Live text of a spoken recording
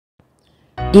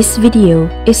This video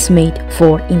is made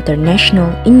for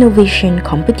International Innovation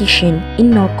Competition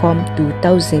INNOCOM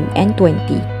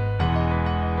 2020.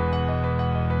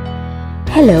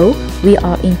 Hello, we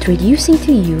are introducing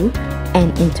to you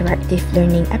an interactive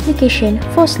learning application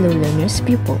for slow learners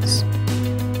pupils.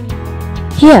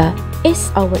 Here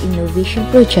is our innovation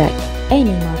project,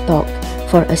 AnimaTalk.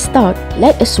 For a start,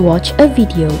 let us watch a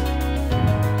video.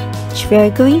 We are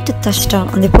going to touch down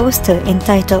on the poster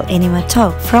entitled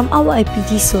AnimaTalk from our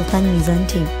IPT Sultan Mizan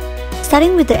team.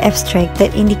 Starting with the abstract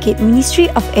that indicate Ministry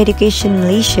of Education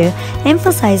Malaysia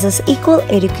emphasizes equal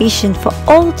education for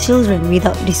all children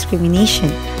without discrimination.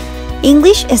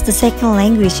 English as the second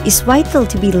language is vital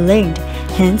to be learned,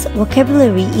 hence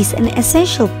vocabulary is an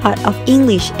essential part of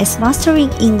English as mastering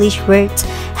English words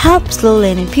helps slow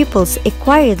learning pupils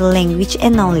acquire the language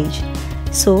and knowledge.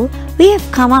 So, we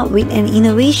have come up with an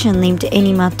innovation named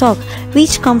AnimaTalk,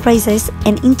 which comprises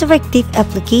an interactive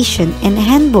application and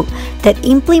handbook that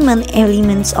implement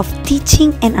elements of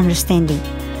teaching and understanding.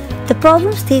 The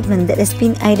problem statement that has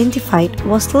been identified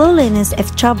was slow learners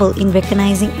have trouble in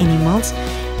recognizing animals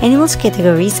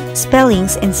categories,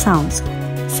 spellings, and sounds.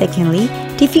 Secondly,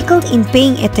 difficult in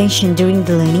paying attention during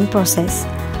the learning process.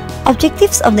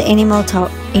 Objectives of the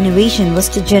AnimaTalk innovation was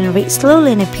to generate slow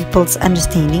learner pupils'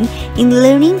 understanding in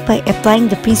learning by applying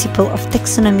the principle of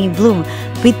taxonomy Bloom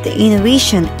with the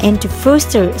innovation and to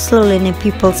foster slow learner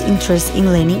pupils' interest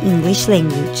in learning English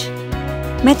language.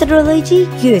 Methodology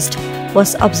used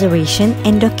was observation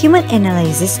and document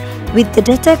analysis with the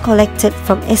data collected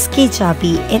from SK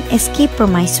Jabi and SK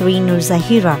Permaisuri Nur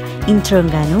Zahira in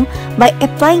Terengganu by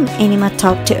applying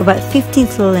AnimaTalk to about 15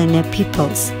 slow learner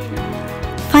pupils.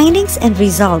 Findings and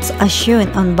results are shown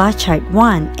on bar chart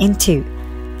 1 and 2.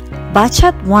 Bar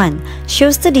chart 1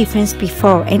 shows the difference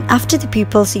before and after the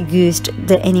pupils used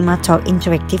the AnimaTalk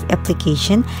interactive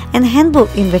application and handbook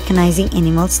in recognizing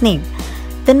animals' name.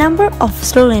 The number of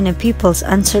slow learner pupils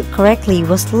answered correctly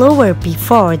was lower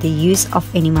before the use of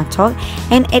AnimaTalk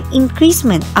and an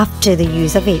increasement after the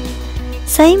use of it.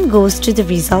 Same goes to the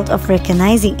result of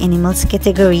recognizing animals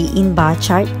category in bar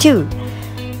chart 2.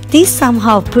 This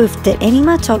somehow proved that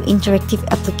AnimaTalk interactive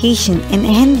application and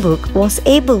handbook was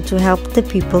able to help the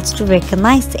pupils to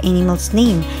recognize the animal's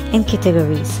name and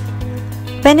categories.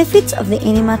 Benefits of the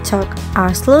AnimaTalk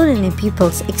are slow learning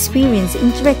pupils experience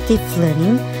interactive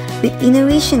learning with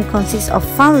innovation consists of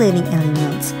fun learning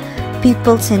elements,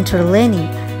 people-centered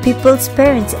learning, pupils,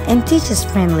 parents, and teachers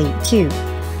friendly too.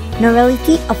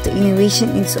 Novelty of the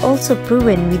innovation is also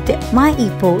proven with the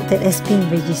MyEpo that has been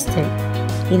registered.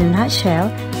 In a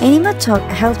nutshell, AnimaTalk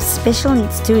helps special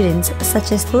needs students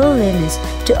such as slow learners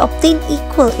to obtain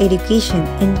equal education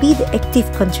and be the active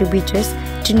contributors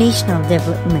to national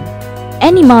development.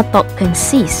 AnimaTalk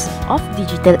consists of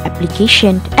digital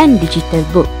application and digital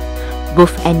book.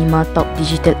 Both AnimaTalk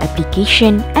digital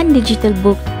application and digital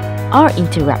book are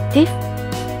interactive,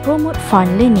 promote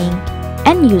fun learning,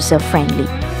 and user-friendly.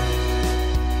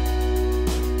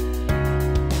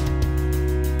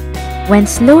 When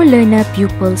slow learner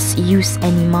pupils use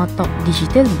AnimaTalk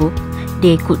digital book,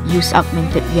 they could use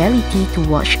augmented reality to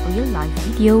watch real-life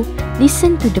video,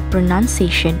 listen to the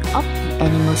pronunciation of the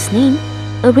animal's name,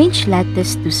 arrange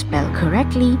letters to spell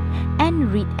correctly,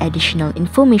 and read additional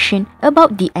information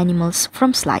about the animals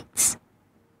from slides.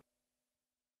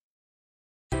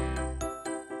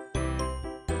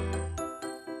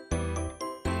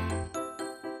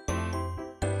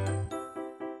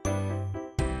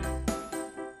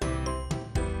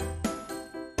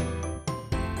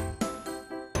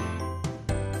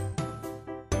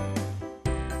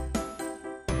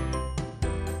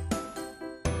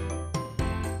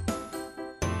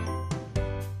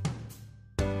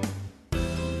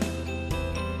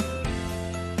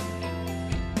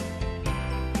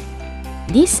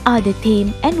 These are the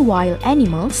tame and wild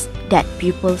animals that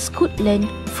pupils could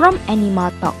learn from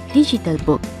AnimaTalk digital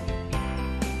book.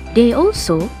 They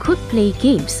also could play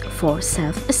games for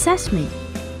self-assessment.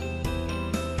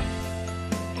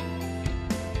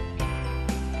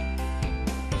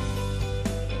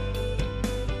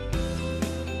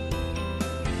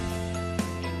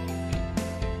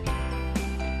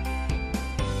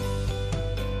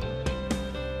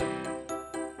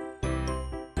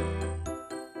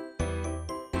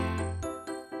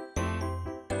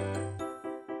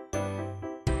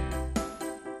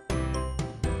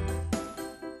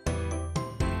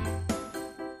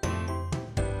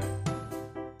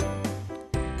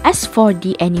 As for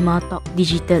the AnimaTalk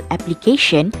digital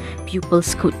application,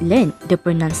 pupils could learn the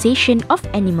pronunciation of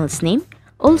animals' name,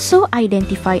 also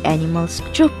identify animals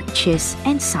through pictures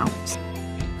and sounds.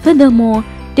 Furthermore,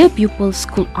 The pupils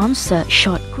could answer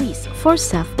short quiz for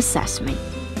self-assessment.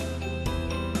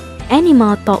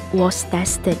 AnimaTalk was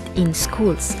tested in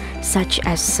schools such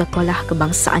as Sekolah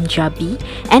Kebangsaan Jabi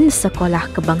and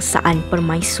Sekolah Kebangsaan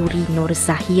Permaisuri Nur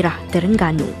Zahirah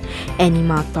Terengganu.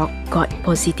 AnimaTalk got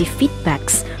positive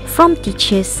feedbacks from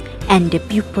teachers and the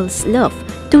pupils love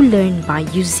to learn by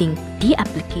using the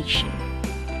application.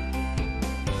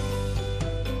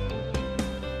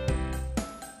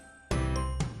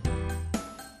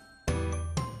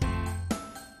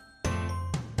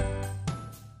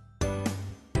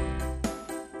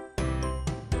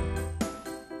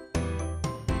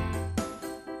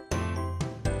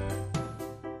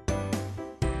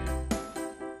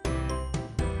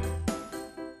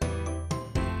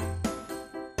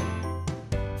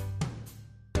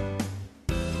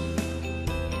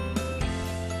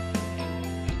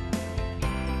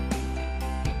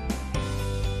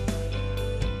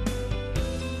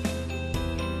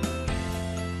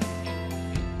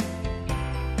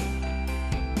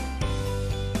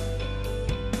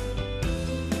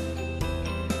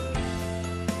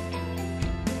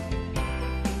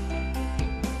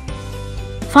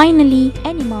 Finally,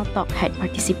 AnimaTalk had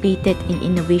participated in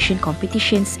innovation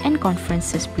competitions and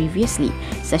conferences previously,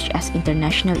 such as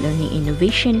International Learning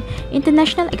Innovation,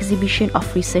 International Exhibition of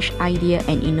Research Idea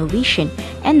and Innovation,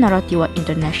 and Naratiwa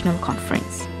International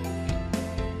Conference.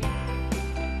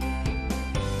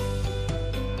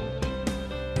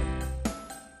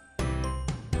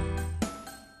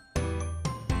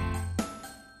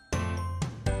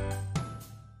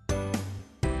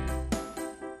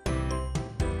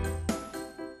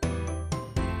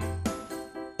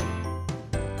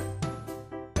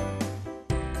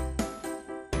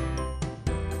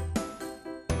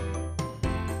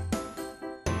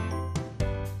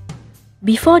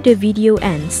 Before the video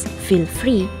ends, feel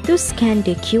free to scan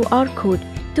the QR code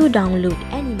to download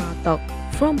AnimaTalk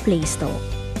from Play Store.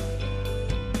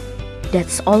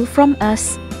 That's all from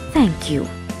us. Thank you.